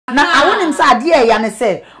na awonim sa ade e ya ne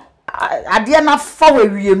se ade na fa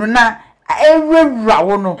wawie no na ewura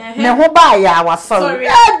wo no ne ho ba ya wasori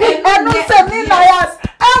enu se mi na ya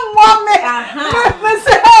amome me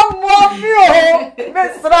se amome o me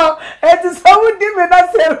sro eti so wudi me na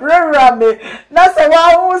se rura me na se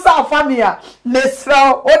wa hu sa famia me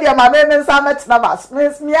sro o dia ma me sa metna bas me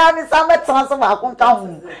mi sa metna so ba kun ka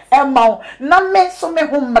hu emma na me so me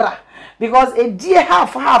humra because a dear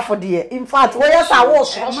half there in fact we yes I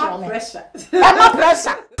was pressure I'm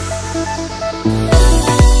pressure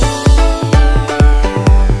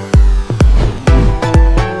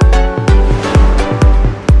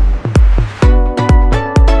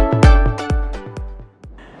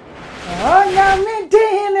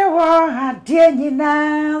dear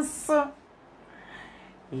Ninaso.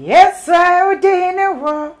 Yes, I did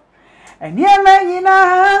it. And your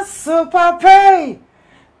man, so papa.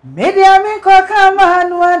 Media me come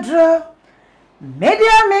and wadro.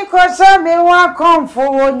 Media me kosa me wa come for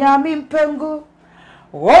Wonyami Pengu.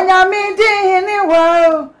 Wonyami dini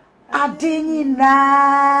wo. Adini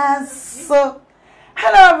naso.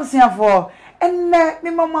 Hello, Monsieur for. And me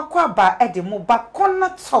mama kwaba edi mo ba kona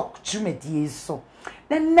talk jumedi so.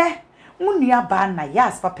 Nene. Munia ba na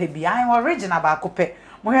yas papa bi an original ba kope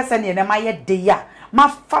mo hwese ne ne maye de ya ma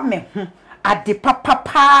fa me ho ade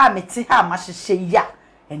papa me ti ha ma hyehye ya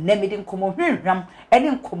enne me de nkomo hwehwam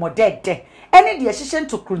ene nkomo dede ene de hyehye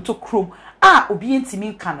ntokrum a obi entimi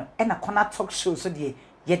nka no ena kona talk show so de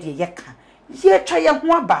ye ka ye twa ye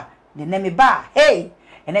ho aba ne me ba hey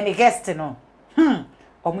ene me guest no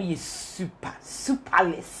omo ye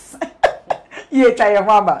superless ye twa ye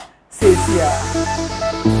ho aba sesia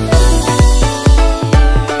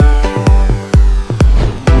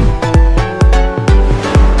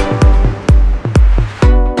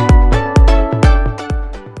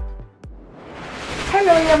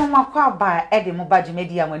mama kwa ba ede mo baje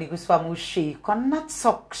media mo ni guswa mo hwe konna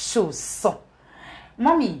talk show so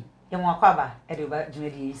mommy ye mo kwa ba ede baje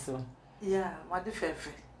media so yeah what the fefe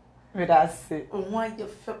me da se o ho aye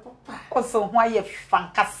fe papa o so ho aye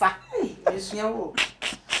fankasa esua wo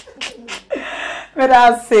me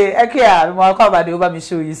da se ekia mo kwa ba de oba me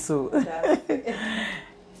show you so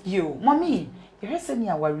yo mommy ye hese ni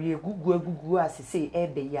aware gugu asese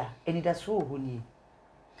ebe ya eni da so ho ni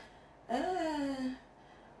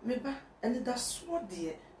meba ene da so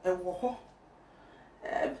de ewo ho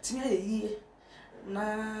bitimi ayi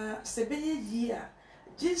na sebe yi a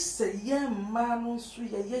jise ye ma no so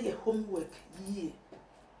ye homework yi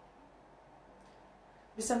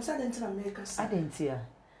bisamsa de ntina make us adentia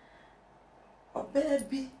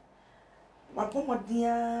obebi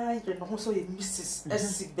wabomodia ye no ho so ye Mrs.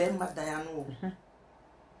 esi be madan no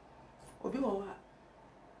obi wo wa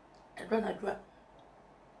edwana dwa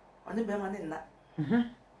oni be ma ne na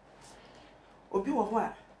obi wo ho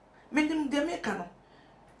a menim de meka no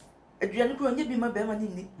aduane ko onye bi ma be ma ne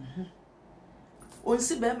ni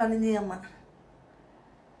onsi be ma ne ni ama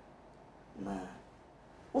na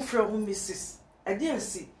ofra ho Mrs.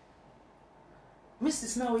 adiansi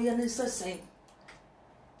Mrs. na oye ne sasen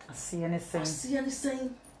asia ne sen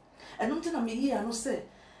eno ntina me yi ano se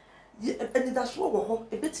eni da so wo ho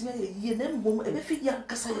ebetimi ayi na mbom ebe fi ya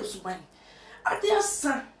kasa yesuman ade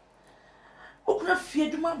asa okuna fie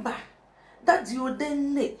duma ba dadi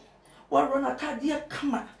odenne warona kadia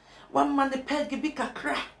kama wamma ne pege bi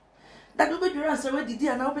kakra dadi obedwira ansa we didi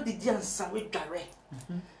ana obedidi ansa we dware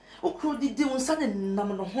okuru didi unsa ne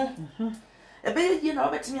nam no ho ebe ye na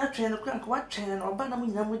obetimi atwen no krank wa twen no oba na mu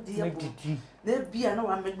nyina mu di ebo na bia na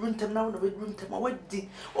wa medru ntem na wo na wedru ntem wadi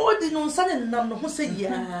odi no unsa ne nam no ho se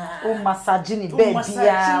ya o massage ni be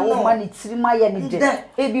bia o mani tirima ye ni de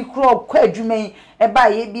ebi kro kwa adwumen e ba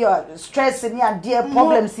ye bi stress ni ade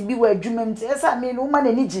problems bi wa adwumen esa me no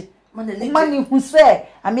mani niji mani hu se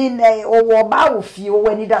I mean o wo ba wo fie o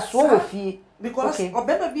wani da so wo fie because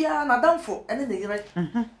obeba bia na damfo ene ne yire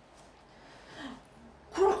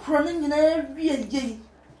kro ne nyina wie ye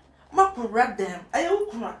makura dem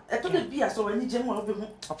ayukura eto de bia so wani gemu a obehu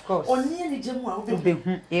of course oni ni gemu a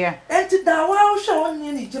obehu yeah enti da wa hwe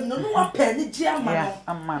oni ni gemu no wa pe ni gi ama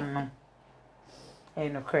no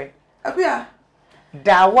no kre akua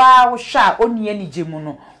da wa hwe oni ni gemu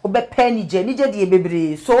no obe pe ni je de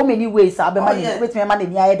bebre so many ways abe ma ni betime ma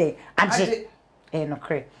ni aye de age no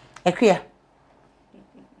kre akua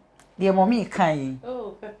de mommy kan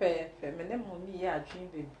oh pepe me ne mommy ya adwin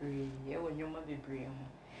bebre e wonyoma bebre ho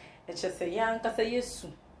echese ya nkasa Yesu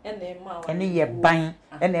ene ma wa ene ye ban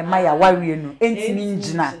ene ma ya wawie no entimi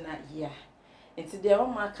ngina ya enti de o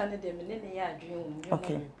ma aka ne de me ne ya adwen wo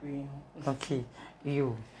okay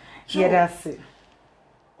you here that's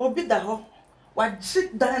obi da ho wagye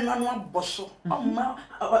dan na no abɔso ɔma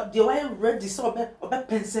de why ready so obe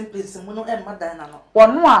pensem mo no e ma dan na no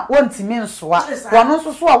wono a wontimi nsoa wono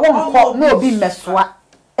nso so a wonkɔ na obi mmesoa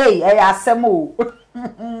asɛm o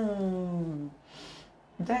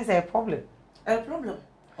there is a problem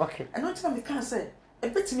okay and what time we can say e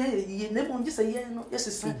betimi ye na mo ngi say ye no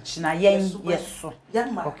yes na yen yeso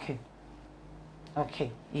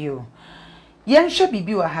okay you yen hwe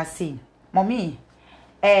bibi wa ha sei mommy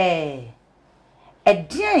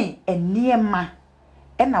ɛdeɛn eniema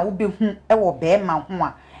ɛna wo behu ɛwɔ bɛɛma ho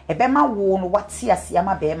a ɛbɛma wo no wate ase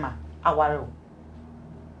ama bɛɛma aware wo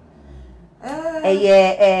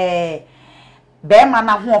bɛɛma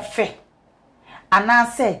na ho ɔfɛ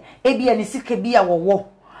anase ebia ne sika bi a wɔwɔ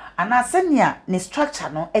anase nia ne structure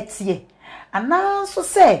no etie anaso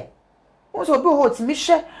sɛ wo so obi ho timi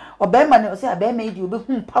hwɛ obema ne ose abema yi di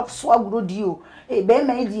obehu pa so aguro di o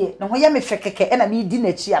bema yi di no ho ye me fekeke e na me di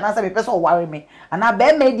na chi ana se me pese o ware me ana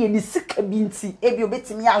bema yi di ni sika bi nti e bi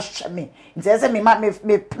obetimi ahwe me nti ese me ma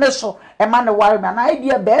me pleso e ma ne ware me ana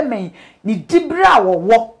idea bema yi ni dibra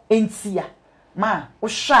wo enti ya ma wo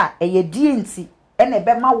hwa e ye di enti e na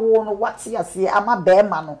bema wo no wate ase ama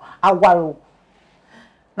bema no aware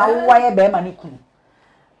na wo waye bema ne kunu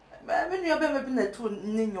me nua be bi na to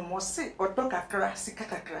ni nyomo se odo kakra sika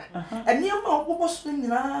kakra eni ma obobo so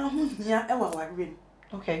nyina ho hia e wa warem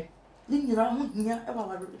okay ni nyina ho hia e wa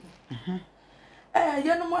warem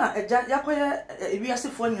ye no ma eja yakoye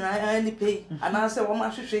ewiasefo nyina ni pay ana se wo ma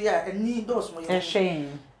hwehwe ya eni dos mo ye hwe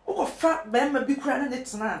wo fa be ma bi kura na ne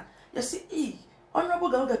tena ye se honorable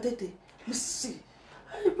gawga tete me see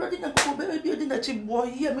brother na ko be bi odi na chi boy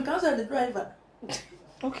here me can say the driver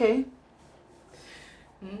okay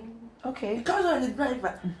okay because of the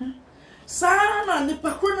driver sana ni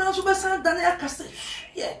pakro na so be san dan ya kase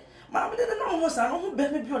ye ma me de na ho sa no ho be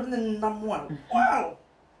me bi odi na mo a wow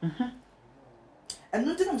and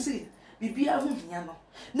nothing I'm saying bibia ho hia no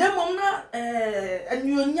na mom na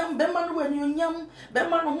anuonyam be ma no anuonyam be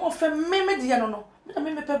ma no ho fe me de no no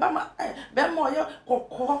me pe ba ma be ma oye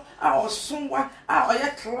kokko a osonwa a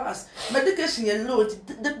oye class medication ye low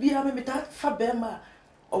de bia me ta fa be ma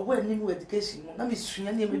owo ani no education mo na me sua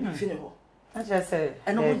na me bi fi ne ho na je say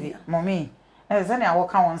mommy ze na wo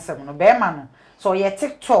ka won sem no be ma no so ye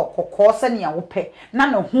TikTok kokko se na wo pe na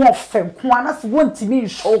ne ho ofem ko ana se wontimi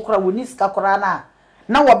nhwo kora woni ska kora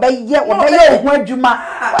na wo be ye ho adwuma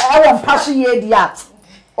e won passion ye dia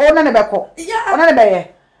o na ne be ko o na ne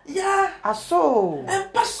be ye aso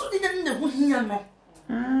passo di ne ho hia no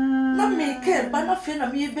na me ke ba na fe na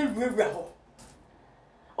me be wura ho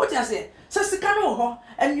o ti ase se sika no ho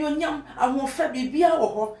anuonyam ahofa bibia wo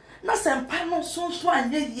ho na se mpa no sonso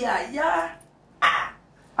anye ya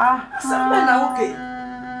sambe na okay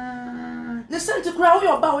ne senti kura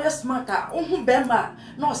wo ba wo smarta wo hu bemba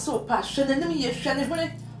na o se o pa hwe ne ye hwe ne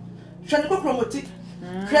hune hwe ne ko promoti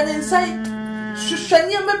hwe ne nsai hwe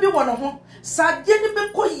ne ma bi wo no ho sadie ne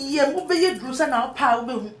be ko ye mo be ye duru sa na pa wo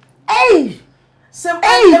be hu sempa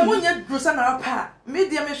ye mo nye duru sa na pa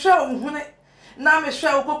media me hwe wo hune na me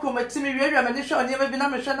hwe wo kokro matimi wiawia me ne hwe oni ma bi na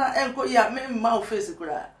me hwe na enko ya me ma o face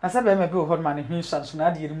kura asa be me bi wo hon ma ne hwin sanso na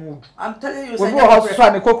de mu I'm telling you say wo ho so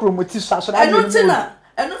ne kokro moti sanso na de mu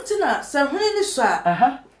enotina se hwene ni so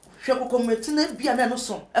a hwe kokro mati na bia na no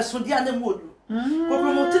so eso dia na mu odu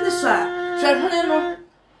kokro mati ni so a hwe hwene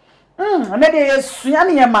no na de yesua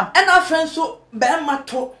ne yema e na friend so be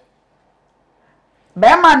mato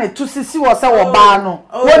be ma ne to sisi wo se wo ba no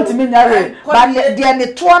wontimi nyare ba de ne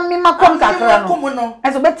to mi makom kakra no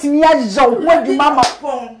eso betimi agye wo ho adwuma ma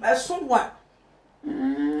pon eso wa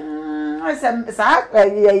sa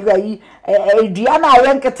dua na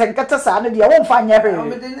ayen ketenkete sa ne de wo mfa nyare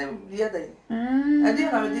me de ne dia dai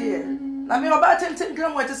ade na me de na me oba tenten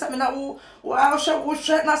gram wa te sa me na wo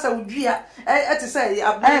hwe na sa wudua ete say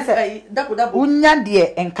abu dabo unya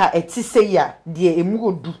de enka eti say ya de emu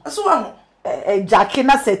odu so wa ho jake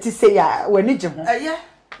na seti say ya wani je ho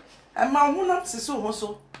ma ho na sisi ho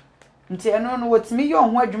so nti eno no wotimi ye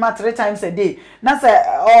ho adwuma 3 times a day na say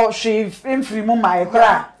hwe mfiri mu mai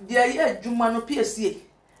kra de ye adwuma no piesie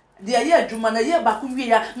de ye adwuma na ye ba ko wie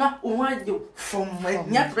ya na ho ade from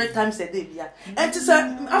nya 3 times a day bia enti say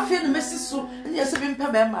afi no mesi so ne ye se bi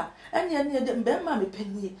mpa be ma ene de be ma me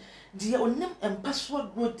pani de onim empa so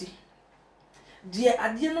agrodi de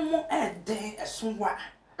ade no mo eden eso wa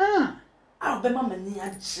be mama ni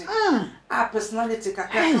age personality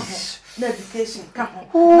kakra na education ka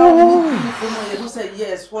ho na you say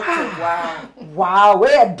yes what wow we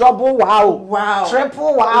a double wow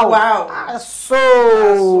triple wow so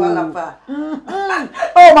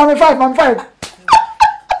oh mommy 5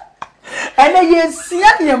 ene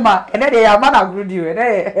yesia niema ene de ya mana grudio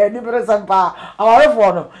ene ni presempa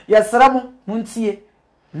awarefo no yesrem muntie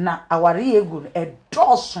na aware egu e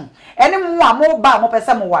dosun ene mu a mo ba mo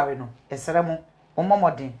pese mo ware no yesrem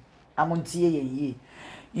omomodin amuntie ye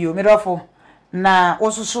yo mirofo na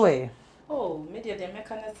osusu oh media de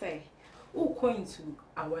mekana say who going to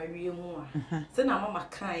aware mu a say na mama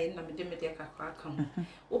kan na me kakwa kan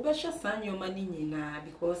obehwe san nyoma ni nyina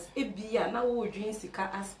because ebia na wo dwen sika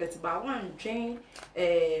aspect ba wan dwen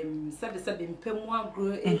sabe mpemu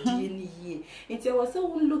agro edie ni yie nti I was so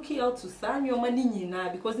looking out to san nyoma ni nyina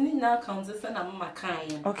because ni nyina account say na mama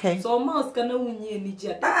kan okay so mouse kana wunye ni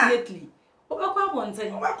dia definitely obekwa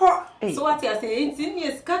bonten so what you say nti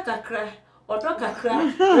ni sika kakra odo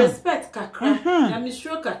kakra respect kakra na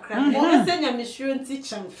misro kakra na se nya misro nti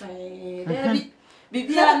chamfan debi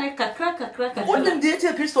bibia ne kakra wouldn't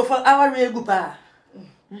date Christopher our egu pa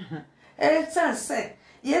say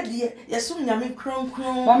ye die yesum nyame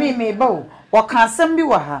kronkron mommy me bo wo kan asem bi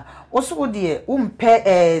wa ha wo so de wo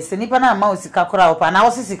mpe senipa na ma osika kora opa na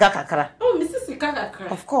wo sika kakra oh mrs sika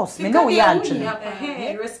kakra of course me know ya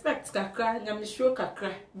antwe respect kakra nya misro kakra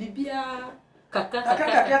bibia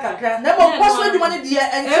kakra na mo kwaso adwuma ne die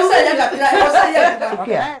enso say ya kakra e was say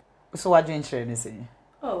okay so what you interested in say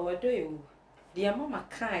oh what do you dia mama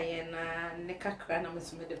kan na ne kakra na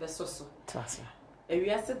mesume de besoso tasa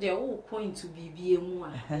ewiase de wo point to bibie mu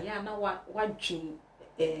a ya na wadwen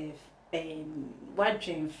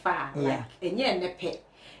wadwen fa like enye nepe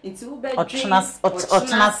nti wo be dwen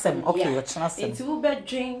otnasem okay otnasem nti wo be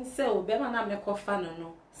dwen se wo be na mekofa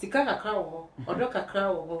no sika kakra wo odo kakra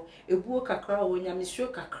wo ebuo kakra wo nyamesho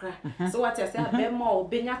kakra so what I say abema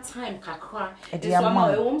obenya time kakra so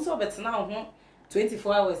ama ewom so betena ho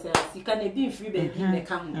 24 hours sika na be free baby me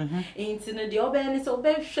come nti no de obeni so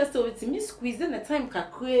be hwe so it me squeeze the time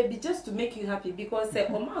kakra be just to make you happy because say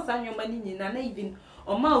o ma sa nyoma ni nyina na even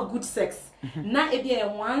o ma good sex na e be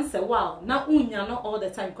once a while na unya no all the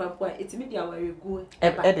time kwampo it me dia ware go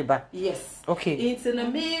ediba yes okay nti no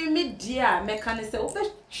me dia me kan say o be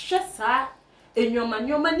hwe sa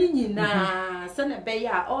enyoma ni nyina se na be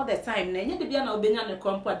ya all the time na enye de bia na obenya ne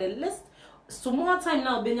kwampo the list so more time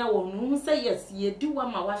now benya won who say yes you do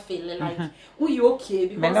what my feel like we okay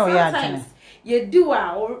because sometimes you do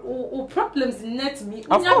our problems net me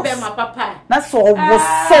unya be my papa na so was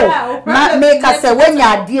so na make us say when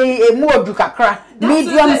ya die emu odu kakra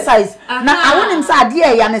medium size na awonim say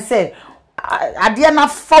ade ya ne say ade na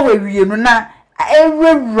fa wawie no na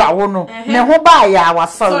ewura wo no ne ho ba ya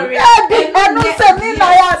wasori enu say me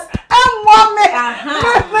na ya mommy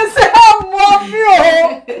me say mommy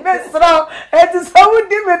oh mesro it is how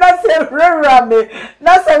di me na say rera me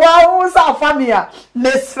na say wa hu sa famia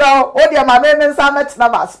mesro o dia ma me sa metna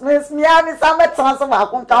bas me sa metna so ba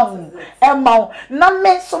kun ka hu e ma na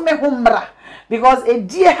me so me hu mra because a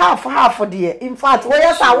dear half dear in fact we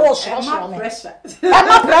yes I was pressure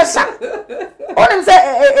I'm pressure only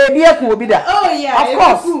say e dear ku obi da oh yeah of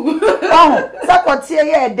course oh sakotie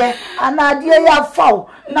ye de ana dear ya faw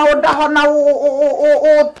na wo da ho na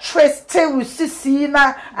o triste wi sisi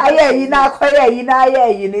na aye yi na akoye yi na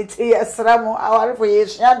aye yi ni ti esramo aware for ye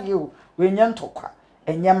hia de o we nya ntokwa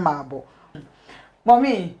enye maabo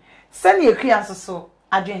mommy send ye krianso so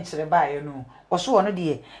adwen kire ba ye no oso wono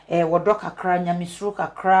de wodo kakra nyamisuro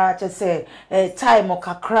kakra che se time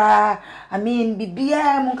kakra I mean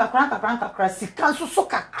bibia mu kakra sika so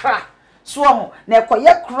kakra so ho na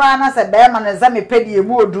ekoye kra na se be ma na za me pedi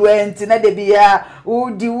emu odu enti na de bia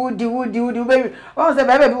udi be o se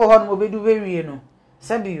be bi wo ho no be du be wie no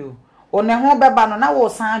sabi yo one ho beba no na wo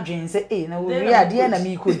san adwen se na wo wi ade na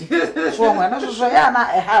mi kodi so ho na so ya na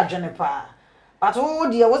ha adwene pa but oh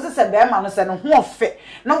dear was a bear man said no fe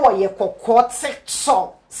na wo ye kokko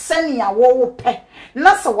so senia wo pe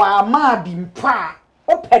na se wa ma bi mpa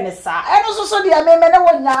o pe ne sa eno so dia me na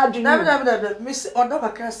wo nya adwene na miss odo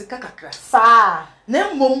kakra sika kakra sa na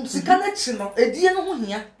mmom sika na chi no edie no ho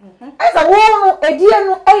hia esa wo no edie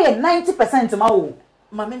no 90% ma wo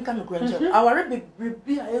mama nka no kwanche aware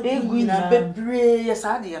bebre a egu na bebre ya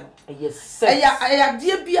sa de no yes ya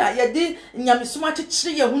de bia ya de nyamesoma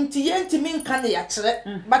kyekire ya hunti ya ntimi nka ne ya kire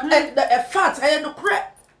but the fat ya no kure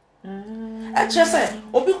chese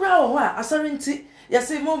obi kura wo a asare nti ya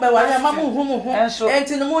se mo be ware ma mo hu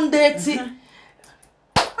enti no mo ndeti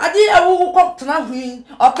adi awu ko tena hui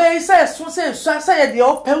obey say so say ya de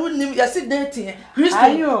opa wunim ya se dating Christo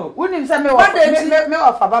ayo wunim say me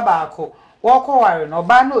wa fa baba ako woko ware no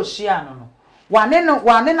ba na ohia no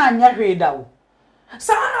wane na anya hwe da wo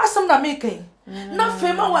sa na asem na making Na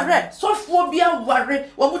fema ware so fo bia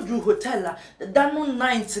ware wo do hotel da no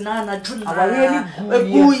night na juna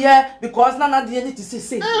eguye because na de any to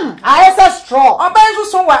say I say straw oben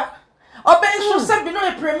so wa oben so se bi no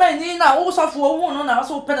e prema ni na wo so fo wo no na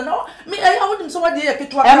so pena na me I would so wa de e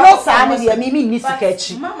ketwa e no sa me de me ni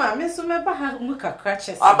sikachi mama me so me ba ha mu kakra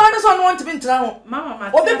chese oben so no want to be ntra ho mama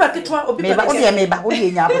ma obi pa ketwa obi pa ketwa me ba wo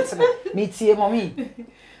de nya abotene me tie mommy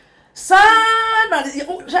Sana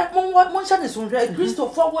mon chane sonje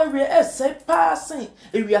Christopher we say passing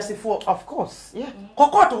ewiasefo of course yeah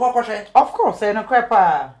kokoto kokoshe of course e no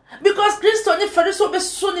krepa because Christo ni fere so be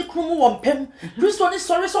so ni krumu wompem Christo ni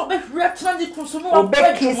sorry so be hwetna ni krumu so no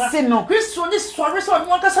wompem Christo ni sorry so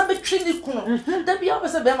no akasa be twi ni kunu da bia be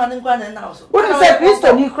se be ma ni nkwa na na so wo say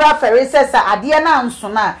Christo ni kra fere se ade na nso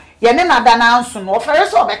na ye ne nada na nso no fere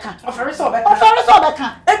so obeka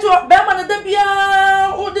eto be ma ne da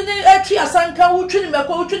bia wo de ni atwi asanka wo twi ni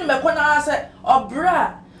meko na se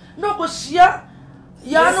obra no ko sia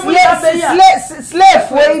ya no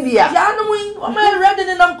slave way bia ya no o ma ready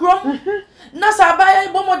ni nam krom na sa ba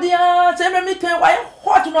ya bomodia se me kan wa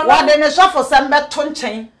hot no wa de ne shafo se mbe to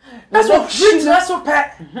nchen na so treat na so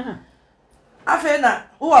pe afena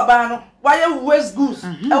wo aba no wa ya west goose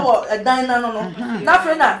e wo dan na no na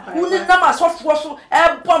afena wo ni na ma sofo so e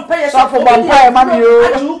pompa ye sofo bompa e ma mi o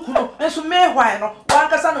ajukunu enso me hwan no wa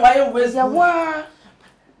nkasa no wa ya west ya wa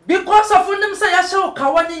because of them say ya show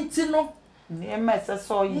kawani ntino ni mess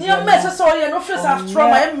so ye no face after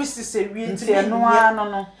my Mrs. Ewie ntino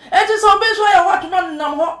no enti so be so ya what no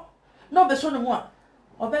nam ho no be so no ho a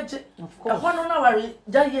obeje e ho no na ware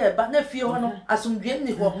ja ye ba na fie ho no asumdwe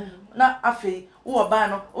ni ho na afi wo ba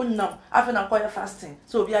no onnam afi na koya fasting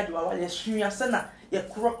so obi ade wa wale sua se na ye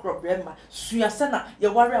krokro brema sua se na ye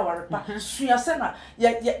ware pa sua se na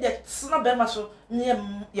ye tsena brema so ne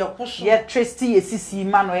ye kwoso ye trusty ye sisi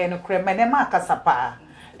ma no ye no krema ne ma kasapa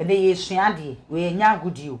ene ye sua de we nya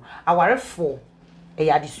agudi o awarefo e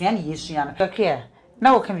ya de sua ne ye sua no kakria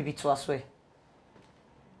na wo ka me bitu aso e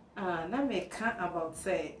na me ka about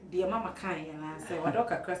say the mama kan ya na say wado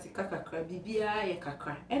kakra sika kakra bibia ye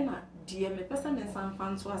kakra ena die me pesa me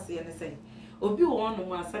sanfa nso ase ye ne say obi wo no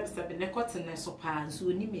mu asabisabe ne kote ne so pa nso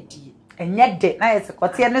oni medie enye de na ye se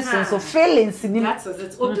kote ne so feelings ni that's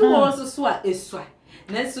it obi wo so a esua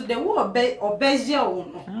na so de wo obeje wo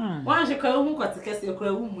no wan je ka hu kote kese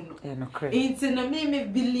ekra wu mu no inti na me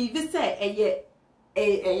believe say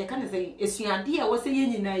eye kan say esuade e wo say ye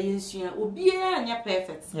nyina ye nsua obi anya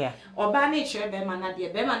perfect oba na chere be ma na de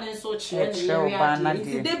be ma na nso chere ne area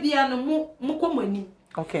inti de bia no mu komani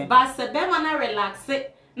okay ba se be ma na relax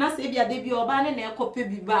na se bia de bia oba na ekope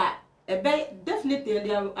bi ba ebe definitely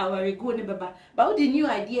they are go ne beba but what the new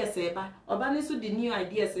ideas eba oba na so the new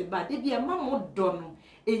ideas eba de bia ma mo do no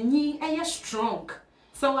enyi eye strong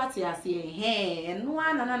so what you say no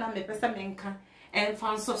na me pesa me nka and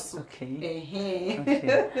fansos okay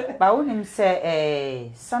but when him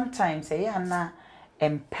say sometimes na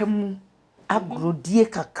empemu agrodie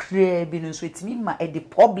kakra bi no so etimi ma e the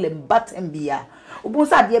problem button bia obo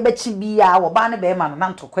sa de be chi bia wo ba ne be ma no na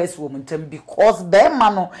ntokwa wo muntem because be ma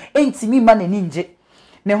no entimi ma na ninje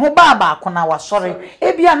ne ho ba akona wa sori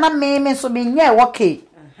e bia na me so be nya e woke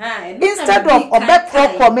instead of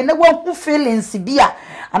proper me ne wo feelings bia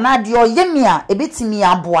ana de oyemi a ebetimi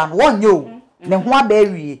aboa no wonyo ne ho aba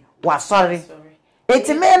awie wa sori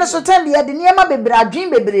etime no so tan bia de niema bebre adwen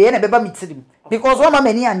bebre na beba mitirim because one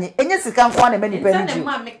mama ni anye enye sika nko na mani pa nji na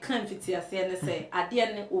mama kan fiti ase ne say ade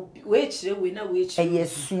ne we chire we na we chire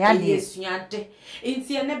esuade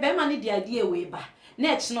enti ne be ma ne de ade we ba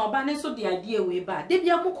na echi na oba ne so de ade we ba de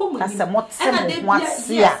bia mo komu ni na de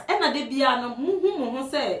bia na de bia no mu ho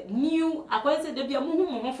say new akwai de bia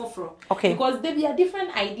mu ho foforo because de bia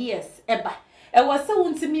different ideas eba e was say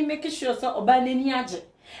wontimi make sure so oba na ni age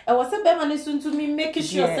e was say be ma ne so ntumi make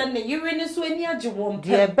sure say ne yire ne so ani age wo mpa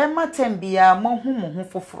de be ma tambia mo ho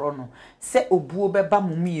foforo no se obuo be ba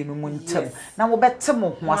mo mienu mu ntam na wo bete mo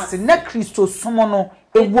ho ase na Kristo somo no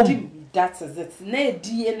ewom that is it na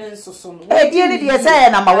die ne nso so no die ne die say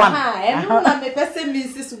number 1 e no na me pese me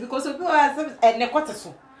nsisu because obi wa say ne kote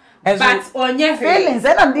so but onye feelings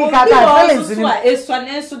and am dey gather feelings ni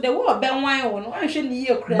eswane so the wo be wan wo no anhwe ni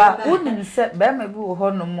ye kura ba unim se be ma bi wo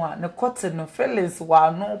ho no mu a ne kote no feelings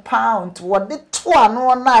wa no pound wo de to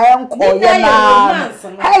ano na enko ye na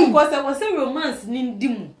hey because I was say romance ni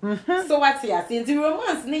ndimu so what you say the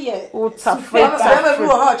romance ni ye utafeta be bi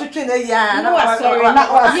wo ho twetwe na ya na sorry na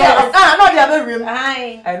no dey abewim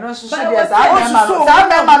I know so she dey say I am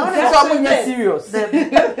no so mo nye serious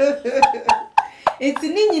It's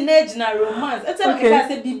in na romance. It's like I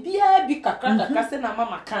said, bibia bi kakra se na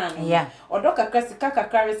mama kan. Yeah. Odo kakra sika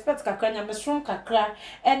kakra respect kakra nya me strong kakra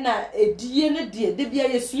e na edie ne de bia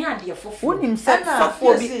yesua ade fofo. Wonim se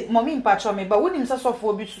sofo bi mommy mpacho me ba wonim se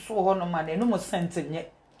sofo bi susu ho no ma na no mo sente nye.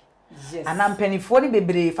 Yes. And I'm penifo ni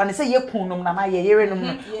bebre fa ne se ye kunum na ma ye yerenum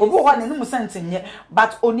no. Obi ho na no mo sente nye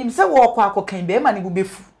but onim se wo kwa akokan be ma ne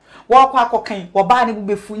bubefu. Wo kwa akokan wo ba ne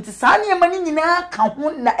bubefu nti sa ne ma ni nyina ka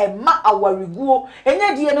ho na ema awariguo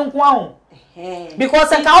enye die ne nko aho.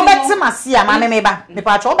 Because enka obetse mase a ma me ba me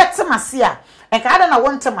pa cho obetse mase a enka ada na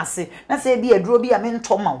wonte mase na se bi aduro bi a me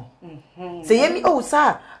ntoma wo se yemi oh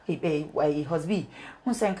sa hey husband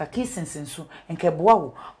hun se enka kisinsinsu enka boa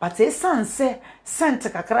wo but e sanse sent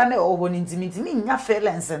kakra na obo ni ntimi nya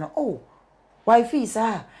feelings no oh wife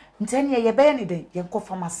sa ntani ye be ni den ye nko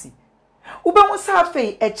pharmacy ube mu sa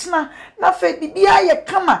fe echina na fe bibia ye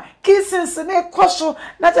kama kissins na ekosho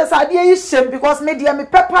na just ade yi shem because me dia me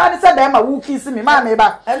pepper ni say da ma wu kiss me ma me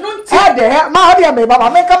ba enu ti e de ma ode me ba ma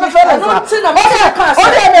me kama fe na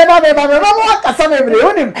ode me ba me mo kasa me bre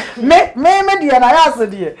onim me dia na ya so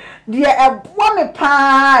dia ebo me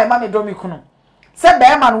pa ma me do me kunu say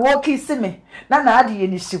da ma no wo kiss me na ade ye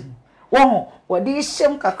ni shem wo wodi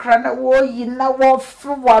shem kakra na wo yi na wo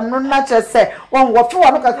fru wanu na chese wo fru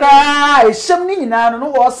wanu kakra e shem ni nyina no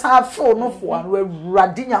wo sa fru no fo wanu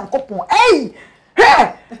awurade nyankopon ei he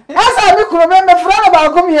asa mi kuro me fru na ba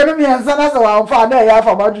ko mi yenu mi ansa na se wa fa na ya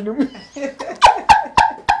fa madunu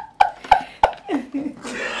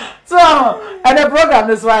so and the program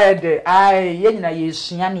this why dey ai ye nyina ye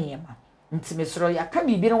sua ne yema ntimesoro ya ka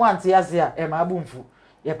bibi no wante yaze a e ma abumfu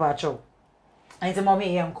ye pa acho ante mo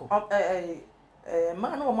me yenko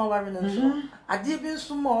man no ma ware na so ade bi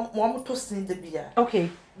nso mo to sin de bia okay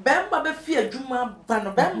bemba be fi adwuma ba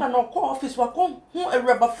no bemba no ko office wa ko hu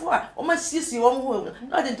awrabafo a o ma siesie wo hu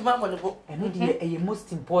no de ntuma mo ne bo eno de e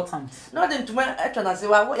most important no de ntuma etwa na se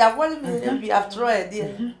wa ya wole me bi after all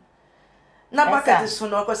de na baka de so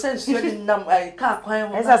no ko sense you de nam ka kwan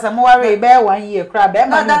ho esa se mo ware be 1 year kra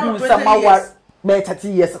bemba no hu se ma ware be 30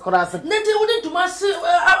 years cross nete wodi ntuma se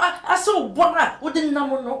aso bona wodi nam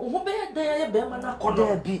no ho be da ya be ma na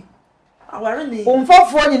kodo bi aware ni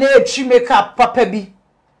umfofo nyina etwi makeup papa bi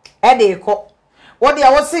e de ko wodi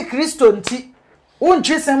a wo se Kristo nti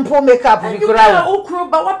untwi simple makeup bi kura wo okro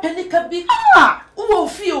ba wa penika bi wo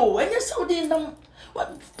fi o enye se wodi nam wa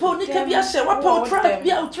ponika bi ahye wa po try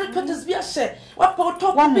bi out three quarters bi ahye wa po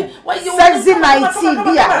top bi wa yo sexy nighty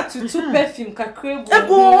bi a tutu perfume kakra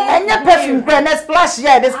enye perfume kra na splash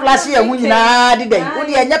ya de splash ya hu nyina de den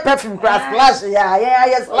wodi enye perfume kra splash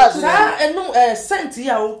ya splash sa enu scent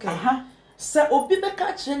ya okay sa obi be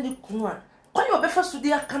ka kire ni kunu a kwani obefa so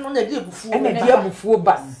de aka no na de ebufuo na de ebufuo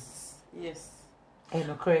ba yes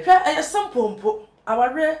no correct hwe sampompo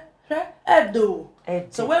aware hwe edo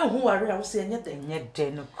so when hu ware a wo se enye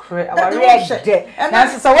de no correct aware de na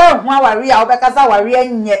so when hu aware a wo be kasa aware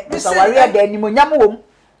enye so aware de animonyam wom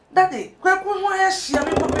daddy kwaku hu ahia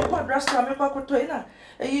me ko address me ko akoto ina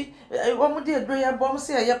wo mu de edro ya bom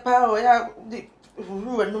se ya pa o ya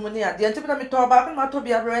ru enu ni ade ante na me to ba ko ma to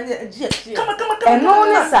bia bra ni gie kama eno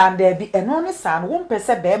ni sande bi eno ni san wo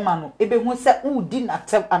mpese be ma no ebe hu se udi na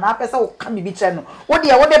tem ana pese wo ka mi bi che no wo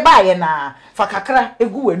de ba ye na fa kakra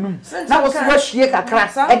egu wenum na wo so hwie kakra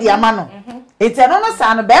e de ama no enti eno no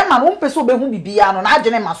san be ma no wo mpese obehu bibia no na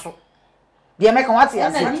agene ma so de me kan wate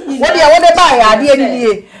ase wo de ba ye ade ni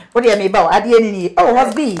nie wo de me ba ade ni nie oh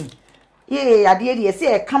husband ye ade die se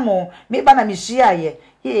e kamo me ba na me hia ye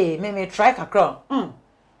hey me try kakra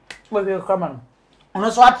we will come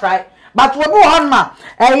on so I try but we go on ma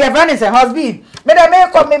your friend is a husband me dey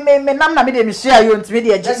me come me nam na me dey me share you ntimi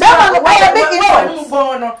dey agi na no why big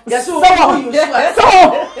no yes so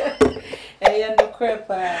no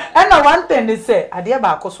crepa and one thing they say ade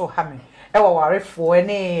ba akoso ha me e wo warefo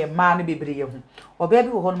ne ma no bebre ye hu oba bi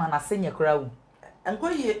wo ho no na se nya kra wu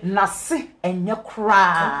ankoye na se enya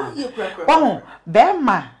kra oh be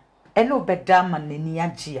ma eno beda ma nani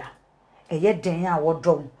agea eye den a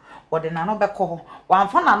wodom wode na no bekọ ho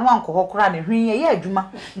wamfa na no anko ho kra ne hwen ye adwuma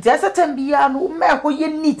nti asetam bia no me ho ye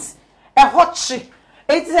neat e ho chi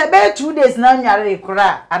it is about 2 days na nyare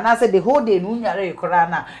kra ana say the whole day no nyare kra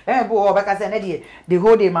na bo ho beka say na de the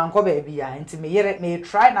whole day man ko ba bia nti me yere me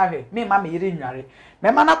try na hwe me ma me yere nyare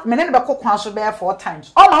me ma na me ne bekọ kwan so be 4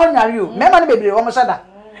 times o ma ho nyare o me ma ne bebre o mo shada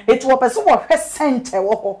it wo person wo hwe center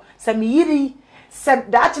wo ho say me yiri se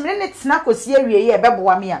that me ne tina kosi awie ye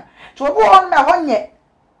beboa me a to obo on me ho nye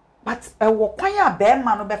but wo kwan a be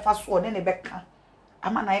ma no be fa so ne beka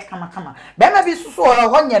ama na ye kama be ma bi susu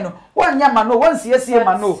ho nye no won nya ma no won siesie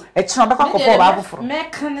ma no e kina be kwa kopo ba afoforo me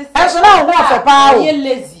kan e so na ho afa pa o ye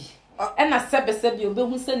lazy and a sebe you be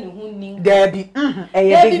who send who Debbie,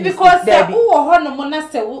 Debbie, because Debbie, who are Honor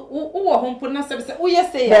Monasta, who are home Punasa, who you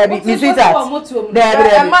say, Debbie, Miss Debbie,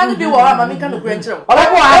 a man be what I'm making a grandchild.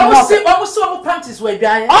 Almost so panties way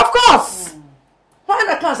behind. Of course. Why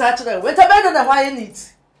not can't actually? Wait a better than why I need.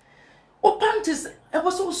 Oh, panties, it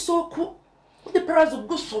was so cool. The price of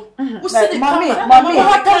Gusto. Mommy, mommy,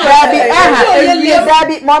 I don't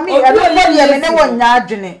want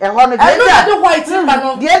yarding. A hundred white,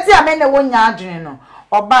 yes, I mean, the one yarding.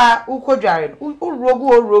 Oba ukodware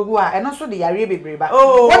rogu and also the Arabian baby.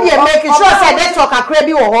 Oh, what you make sure say that talk a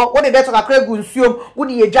crabby or what they talk a crab gunsuo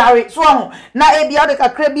would ye jarry so na e bia de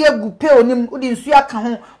crabby gu pe onim udi nsu aka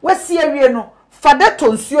ho wasi awie no fada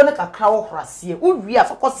to nsuo ne kakra wo horasie uwi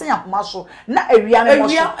afakose ahoma so na awia ne mo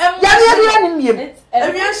so ya ne miem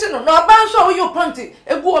awia se no na oba so wo you panty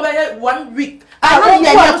egu oba 1 week I no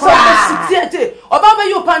ye oba be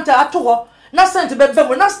you panty ato ho na sent be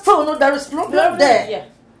na still no there is problem there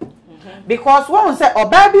because one say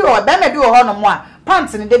oba bi or be me bi wo ho no mo a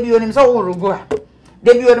pants ne de bi onim so wo rogo a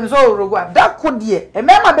de bi onim so wo rogo a da ko de e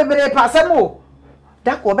mema bebere pa asem o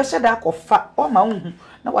da ko be hye da ko fa o ma hu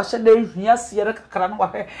na wa hye da hia se re kakra na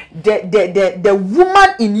wa the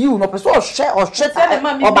woman in you no person o hye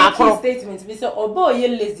oba kro statement me say oba o ye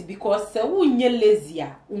lazy because say wo nye lazy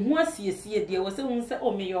a hu asiesie de wo say hu say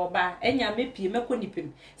o me ye oba enya me pie me ko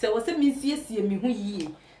nipem say wo say me siesie me hu yie.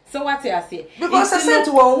 So what I say? Because I said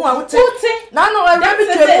to one who na no I ready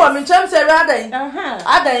to one in terms of rather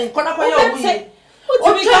other kona kwa yo we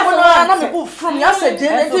o tell na me go from ya say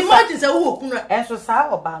and imagine say who kuna enso sa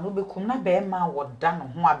oba no be kum na be ma woda no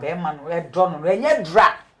ho a be ma no e do no enye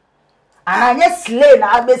dra ana nye slay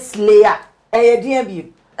na be slay a e dia bi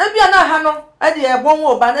e bia na ha no e de e bon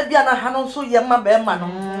oba na bia na ha no so ye ma be ma no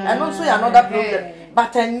eno so ya another problem.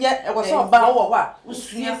 But and yet it was so bad what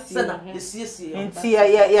usua sena esiesie nti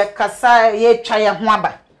ye kasa ye twa ye ho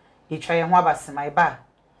aba ye twa ye ho aba sema ba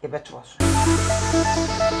ye beto so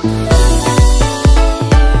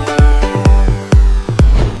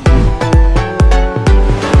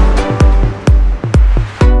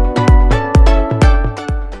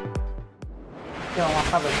yo wa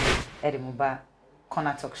fa ba edi mo ba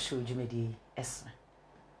Corner Talk show jumedi es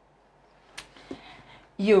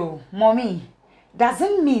yo mommy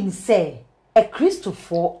doesn't mean say a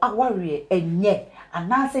Christopher aware enye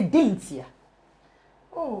anase dentia.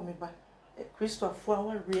 Oh me ba a Christopher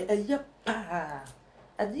aware eye pa.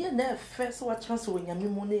 Ade na first what chance when yami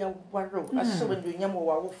mo na ya waro ashe when you nyam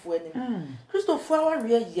wo awofo anim. Christopher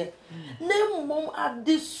aware ye. Na mom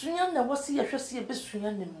adesua na wose ye hwese ye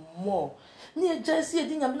besua ne mo. Na ye jase ye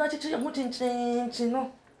di nyam na cheche ye ho chinchin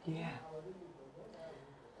no. Yeah.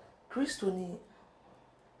 Christo ni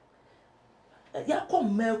yakọ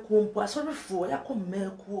mmeku mpo asorifo yakọ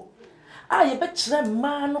mmeku ye be kire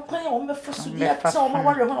ma no kwan o me foso di ata o ma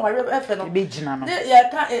ware ho ware efe no be gina no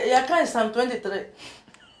ya kan Psalm 23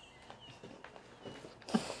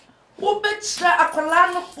 o be kire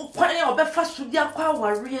akola no kwan o be foso di akwa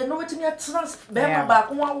ware no wetimi atras be ba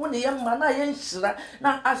ko wo ne ye ma na ye nhira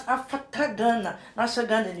na afata Ghana na sha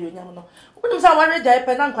Ghana ni onyam no wonu sa ware dai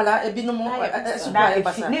pe na nkwala ebi no mo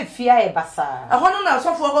ne fia e basa ahono na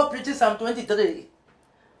so for go preach Psalm 23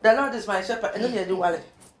 the Lord is my shepherd and me dey wale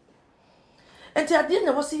enti ade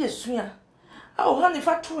na wo se yesua a o hani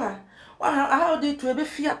fatua wa how dey to ebe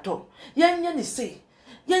fiato yenye ni se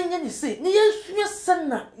ni yesua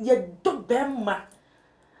sana ye do bema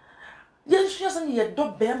yesua sana ye do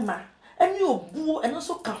bema eni obuo eno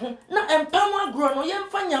so ka ho na empam agro no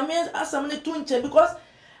yemfa nyame asam ne to nche because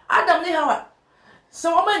Adam ni Hawa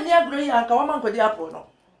so o ma ni agro ya ka wa man kwadi apple no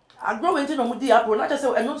agro we nti no mu di apple na just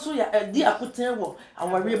say eno so ya di akoten wo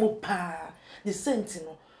aware mu pa the saint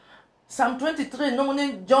no Psalm 23 no mu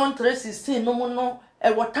John 3:16 no mu no e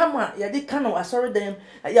wotama ya di kan asori dem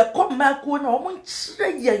ya komma ko na o mu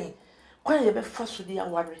nchire yen kwan ye be faso di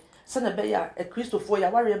aware se na be ya e Christopher ya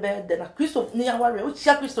aware be de na Christopher ni aware o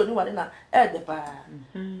chia Christo ni wale na e de pa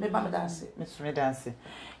me ba me dance me dance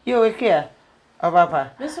yo e kia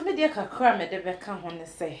Papa. Me so me dey kakra me de be ka ho ne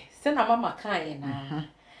se na mama kan ye na.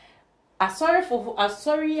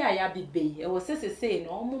 Sorry ya bebe. E was say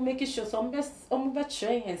no omo make sure some be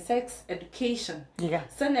train in sex education. Yeah.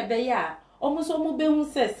 Se na be ya omo so omo be hu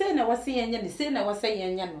say na wase yenya ni say na wase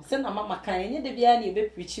yenya no. Se na mama kan ye de bia na e be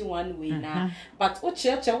preaching one way na. But o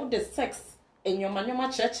church with the sex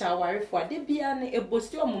enyoma church aware for de bia na e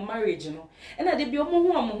bosti omo marriage no. E na de bia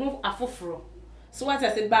omo hu afoforo. So what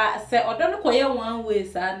I say, but say, or don't call you one way,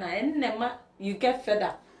 son, and never you get fed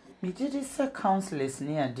up. Me did say counselors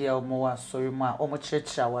near dear more sorry, ma, or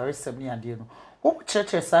church our some near dear. o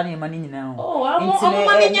church sani mani nyina o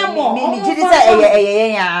mani nyamo mi jidi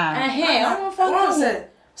say ya o say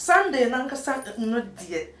Sunday na nka no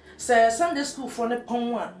die say Sunday school for ne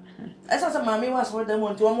pon a esa say mami was for them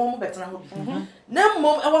nti o mo betena ho na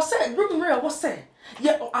mom e was say rumre e was say ye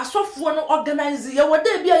asofo no organize ye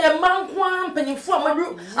wode bia ye manko ampanyifo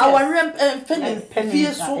amadu aware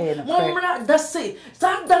fie so momra da say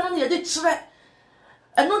that dan ye de kire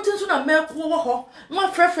eno tin so na meko wo ho ma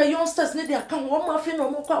frefre youngsters ne de aka wo ma fi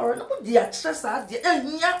no mo kwa oro no di a kire sa de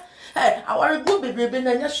ehia aware go bebrebe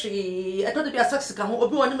na nya hwe eto de bia sex ka ho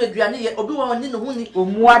obi woni maduane ye obi woni no hu ni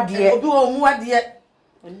omuade obi woni omuade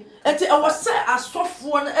enti I was say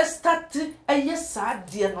asofo no start eye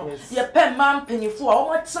saade no ye pe man panifo a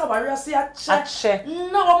wo tra ware ase a che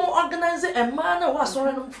na wo organize a man na wa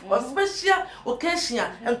sore no special occasion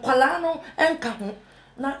enkwala no enka ho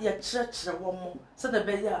na ye kire wo mo se na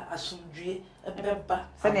be ya asomdue ebeba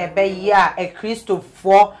se na be ya e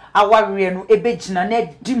Christopher aware no ebegina na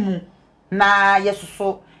dimu na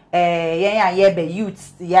yesoso yen ya ye be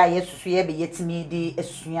youth ya yesoso ye be yetimi di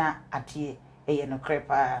esua ade eye no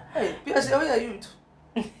crepa because we are youth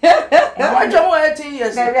I don't 18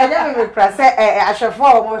 years na we press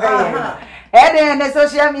ashefo mo he den na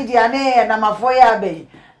social media na mafo ya be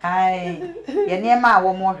ai ye niema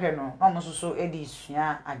wo mo hwe no no so edi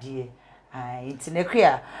sua ade ai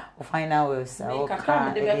ntinekua o final words o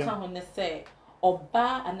ka de be ka ho ne say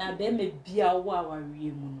oba ana be me bia wo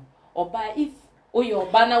awarie mu no oba if oyo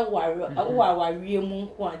oba na wo awarie mu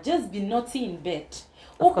nko just be naughty in bed.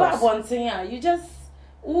 Oba wanting you just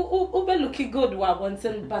be looking good wa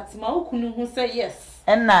wanting but ma ukunu hu say yes.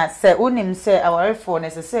 And na say unim say our phone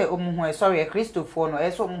say omu sorry Christopher no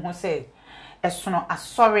eso omu say esono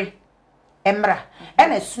asori emra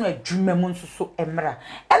ena esono adwuma mu nso emra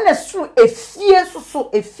ena esono efie nso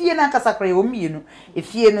efie na kasakra o mienu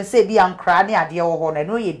efie no say bi ankra ne ade wo ho na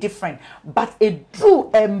no ye different but edru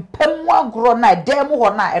empemu agro na dem ho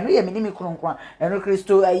na eno ye menimi kronkron eno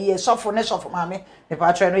Kristo ayi sofo ne sofo mame ne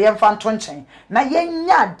pa twa no ye mfa nto nchen na ye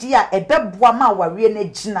nya ade a ebeboa ma wawe na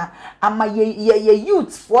gina ama ye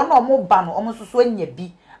youth fo na omo ba no omo so anya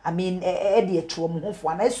bi I mean e de etu omo ho fo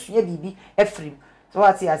na esua bibi efrim so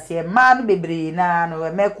what you say man bebre na no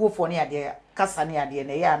meku fo ne ade kasa ne ade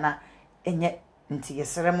na ya na enye nti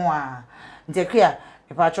yesere mo a ntekua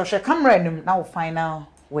me pa twa hwe camera num na wo final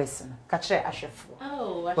words no ka kire ahwefo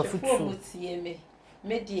ahwefo mutie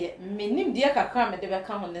me de menim de kakra me de be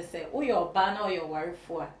ka ho ne say uyo ba na uyo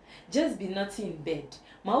warefo a just be not in bed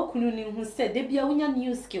ma okunu ni hu say de bia wonya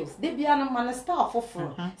new skills de bia na man star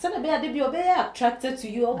foforo say na bia de bia obe attracted to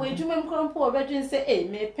you obo edwuma mkrampo obe dwen say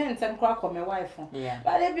me pentem kra ko me wife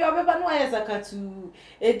ba de bia obe ba no ayesakatu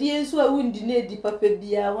edie nso awundi na edi papa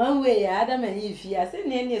bia one way adam and fia say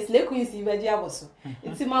na ne slay queen si ba dia boso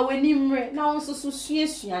nti ma weni mre na onso so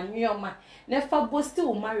suesua anwoma na fa bosti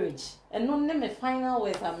o marriage eno ne me final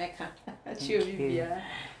words ameka bia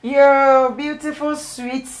your beautiful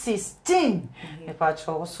sweet 16 if I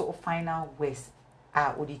also final words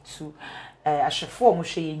odi tu ahwefo mo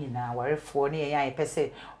hwe nyina warefo ne ya ye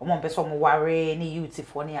pese omo pese omo ware ne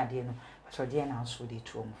youthfo ne ade no so de na so de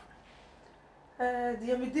tu omo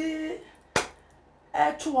de me de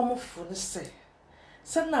tu omo fu ne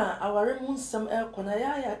se na aware mu nsem kona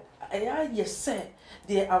ya se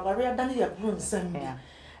de aware adane ya bru nsem bi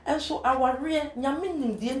enso aware nyame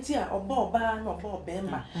nimdie nti a oba na oba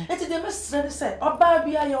obema enti de mesre se oba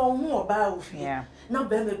bia ya ohu oba ofie na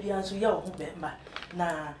obema bia nso ya ohu bema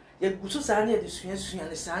na ya gusu sa na de suasua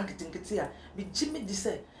ne sa nkitinkiti a bi jimi di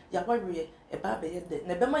se ya ware e ba be ye de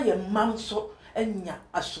na bema ye mam so anya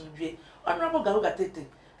asomdwe honorable Garuga Tete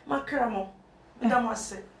makra mo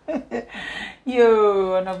ndamase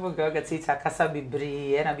yo honorable Garuga Tete akasa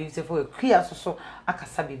bebre na beautiful kwia so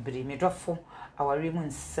akasa bebre me dofo aware mu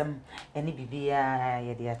nsem ene bibia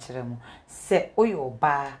ye de akere mu se oyo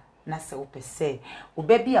ba na se opese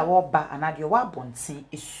obabi a wo ba anade wo abonten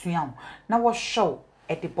esua na wo hwew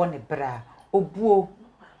e de bone bra obuo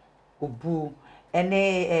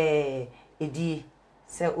ene edi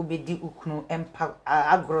se obedi ukunu empa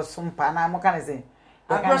agroso mpa na mo kan se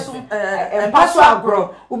agroso empaso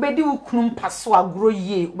agro obedi ukunu mpaso agro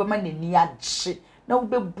ye obema nani agye na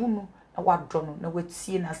obebu no na wadro no na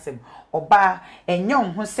watie na asem oba enye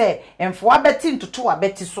ho se emfo abeti ntoto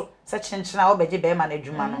abeti so se chenchena obeje be ma na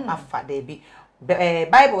adwuma no afa da bi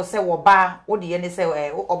Bible say woba wo de ye ne se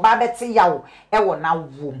oba beti yawo e wo na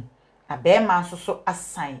wom na be ma nso so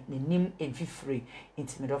asan nenim emfifre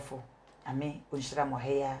intimidofo ame onshira mo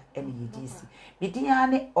heya ene yedisi bidia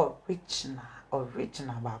ne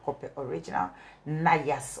original ba kope original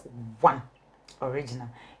Nayas 1 original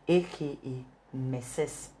aka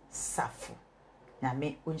Mrs. Safu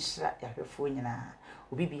nyame unshira yahwefo nyina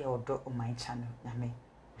obi bia odo o my channel nyame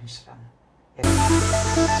unshira no